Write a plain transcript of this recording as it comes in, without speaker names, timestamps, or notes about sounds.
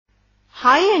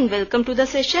Hi and welcome to the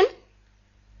session.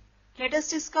 Let us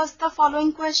discuss the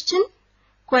following question.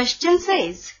 Question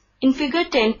says, in figure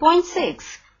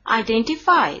 10.6,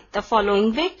 identify the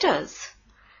following vectors.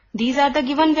 These are the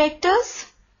given vectors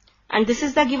and this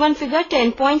is the given figure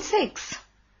 10.6.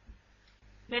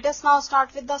 Let us now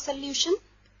start with the solution.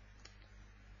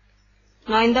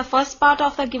 Now in the first part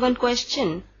of the given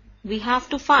question, we have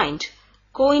to find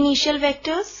co-initial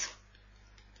vectors.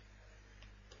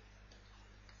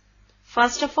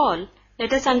 First of all,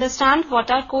 let us understand what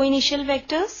are co-initial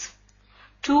vectors.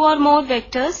 Two or more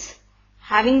vectors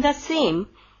having the same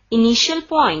initial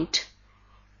point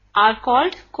are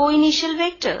called co-initial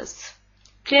vectors.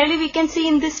 Clearly we can see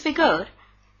in this figure,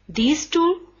 these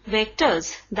two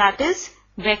vectors, that is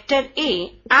vector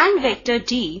A and vector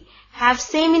D, have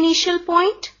same initial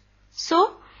point.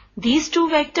 So these two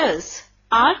vectors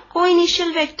are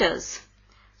co-initial vectors.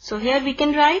 So here we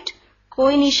can write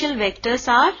co-initial vectors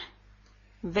are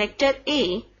vector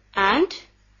A and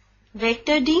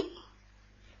vector D.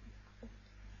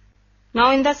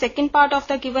 Now in the second part of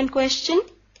the given question,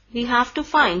 we have to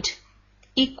find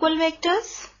equal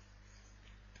vectors.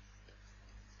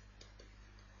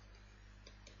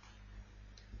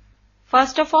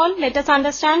 First of all, let us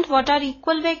understand what are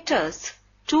equal vectors.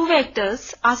 Two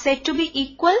vectors are said to be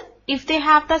equal if they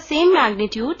have the same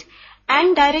magnitude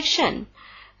and direction,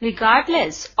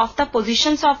 regardless of the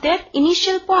positions of their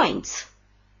initial points.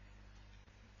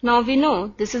 Now we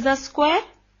know this is a square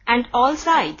and all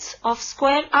sides of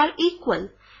square are equal.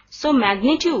 So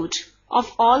magnitude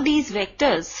of all these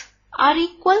vectors are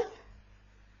equal.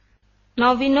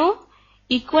 Now we know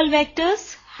equal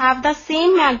vectors have the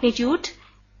same magnitude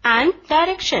and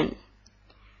direction.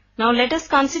 Now let us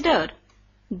consider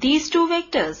these two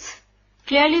vectors.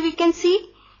 Clearly we can see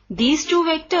these two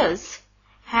vectors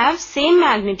have same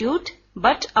magnitude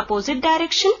but opposite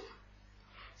direction.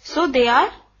 So they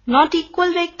are not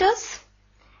equal vectors.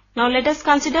 Now let us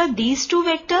consider these two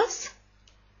vectors.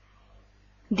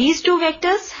 These two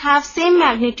vectors have same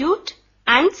magnitude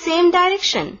and same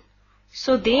direction.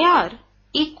 So they are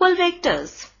equal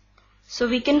vectors. So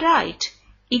we can write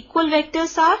equal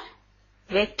vectors are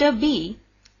vector B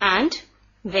and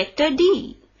vector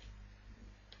D.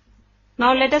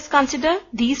 Now let us consider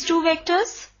these two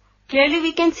vectors. Clearly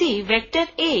we can see vector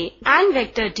A and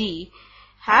vector D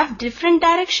have different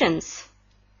directions.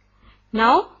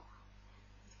 Now,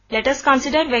 let us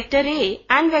consider vector A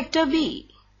and vector B.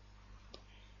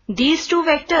 These two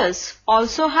vectors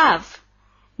also have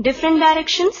different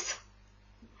directions.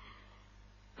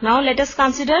 Now, let us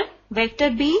consider vector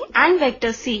B and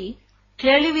vector C.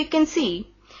 Clearly, we can see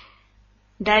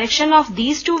direction of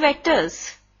these two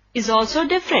vectors is also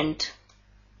different.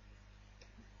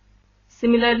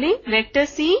 Similarly, vector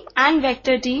C and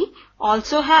vector D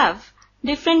also have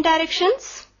different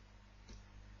directions.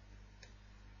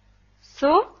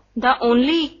 So, the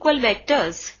only equal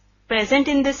vectors present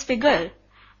in this figure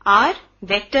are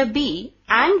vector B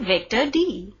and vector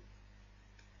D.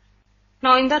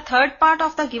 Now, in the third part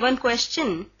of the given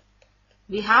question,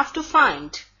 we have to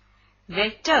find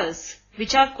vectors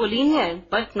which are collinear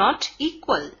but not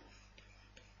equal.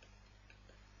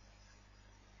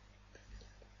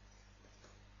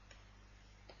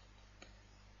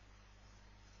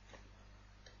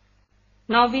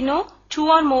 Now we know two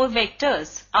or more vectors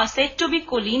are said to be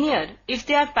collinear if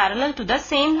they are parallel to the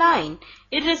same line,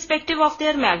 irrespective of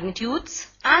their magnitudes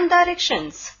and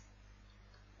directions.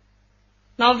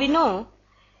 Now we know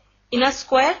in a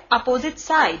square opposite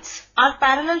sides are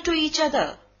parallel to each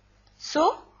other.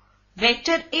 So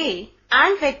vector A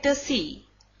and vector C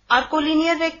are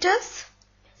collinear vectors.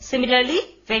 Similarly,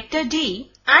 vector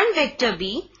D and vector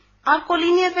B are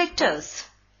collinear vectors.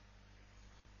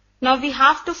 Now we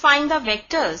have to find the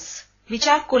vectors which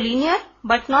are collinear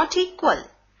but not equal.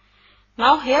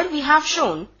 Now here we have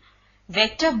shown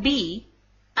vector B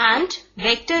and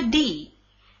vector D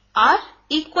are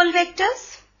equal vectors.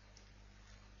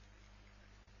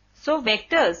 So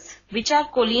vectors which are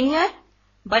collinear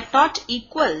but not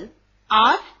equal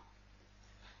are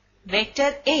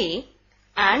vector A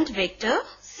and vector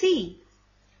C.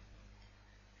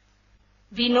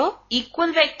 We know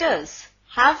equal vectors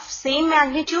have same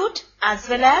magnitude as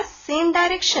well as same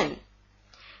direction.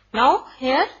 Now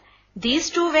here these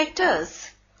two vectors,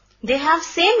 they have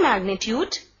same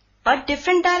magnitude but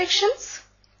different directions.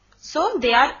 So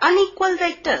they are unequal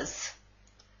vectors.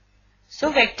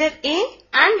 So vector A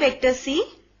and vector C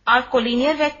are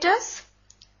collinear vectors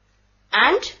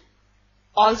and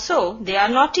also they are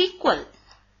not equal.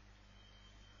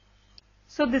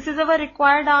 So this is our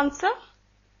required answer.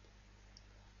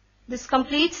 This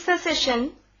completes the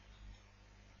session.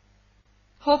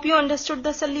 Hope you understood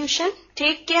the solution.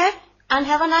 Take care and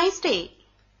have a nice day.